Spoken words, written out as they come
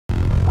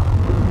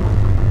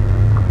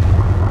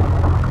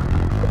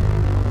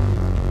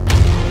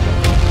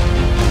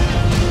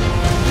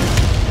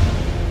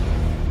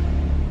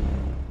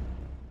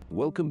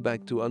Welcome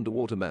back to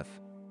Underwater Math.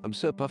 I'm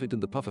Sir Puffington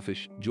the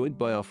Pufferfish, joined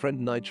by our friend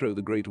Nitro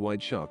the Great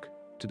White Shark.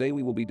 Today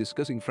we will be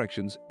discussing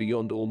fractions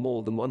beyond or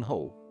more than one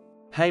whole.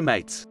 Hey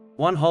mates,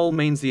 one whole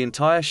means the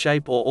entire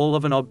shape or all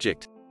of an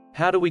object.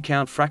 How do we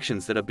count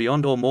fractions that are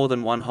beyond or more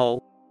than one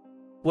whole?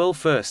 Well,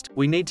 first,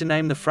 we need to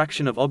name the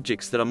fraction of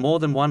objects that are more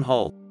than one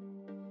whole.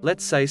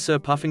 Let's say Sir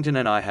Puffington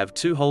and I have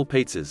 2 whole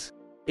pizzas.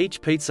 Each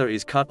pizza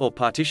is cut or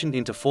partitioned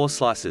into 4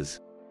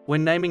 slices.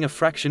 When naming a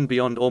fraction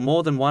beyond or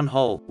more than one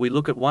whole, we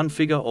look at one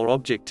figure or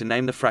object to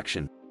name the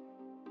fraction.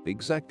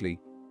 Exactly.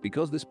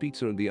 Because this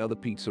pizza and the other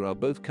pizza are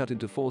both cut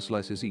into 4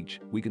 slices each,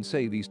 we can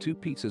say these 2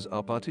 pizzas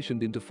are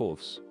partitioned into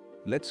fourths.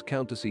 Let's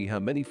count to see how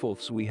many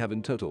fourths we have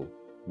in total.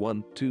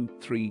 1, 2,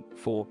 3,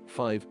 4,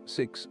 5,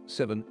 6,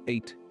 7,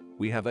 8.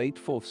 We have 8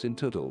 fourths in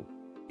total.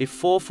 If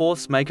 4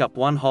 fourths make up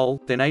one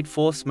whole, then 8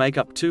 fourths make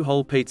up 2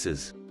 whole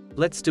pizzas.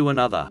 Let's do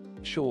another.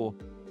 Sure.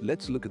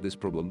 Let's look at this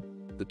problem.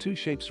 The 2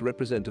 shapes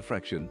represent a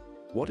fraction.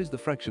 What is the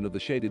fraction of the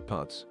shaded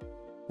parts?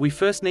 We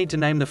first need to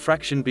name the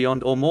fraction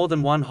beyond or more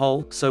than one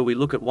whole, so we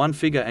look at one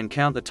figure and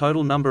count the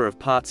total number of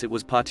parts it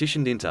was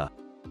partitioned into.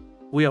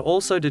 We are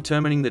also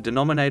determining the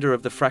denominator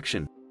of the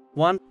fraction.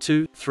 1,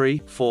 2,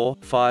 3, 4,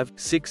 5,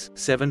 6,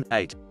 7,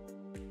 8.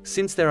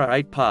 Since there are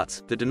 8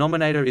 parts, the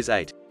denominator is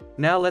 8.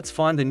 Now let's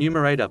find the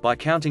numerator by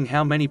counting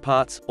how many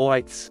parts, or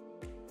eighths,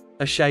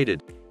 are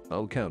shaded.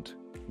 I'll count.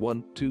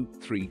 1, 2,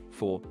 3,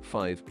 4,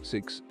 5,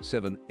 6,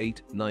 7,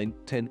 8, 9,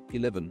 10,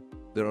 11.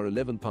 There are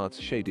 11 parts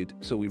shaded,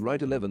 so we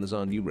write 11 as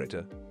our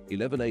numerator.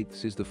 11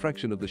 eighths is the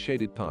fraction of the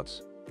shaded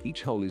parts.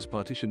 Each whole is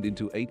partitioned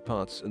into 8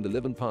 parts and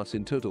 11 parts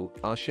in total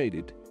are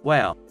shaded.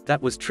 Wow,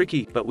 that was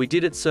tricky, but we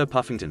did it, Sir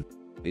Puffington.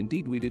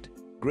 Indeed we did.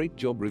 Great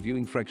job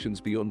reviewing fractions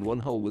beyond one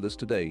whole with us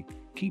today.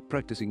 Keep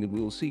practicing and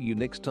we'll see you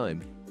next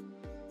time.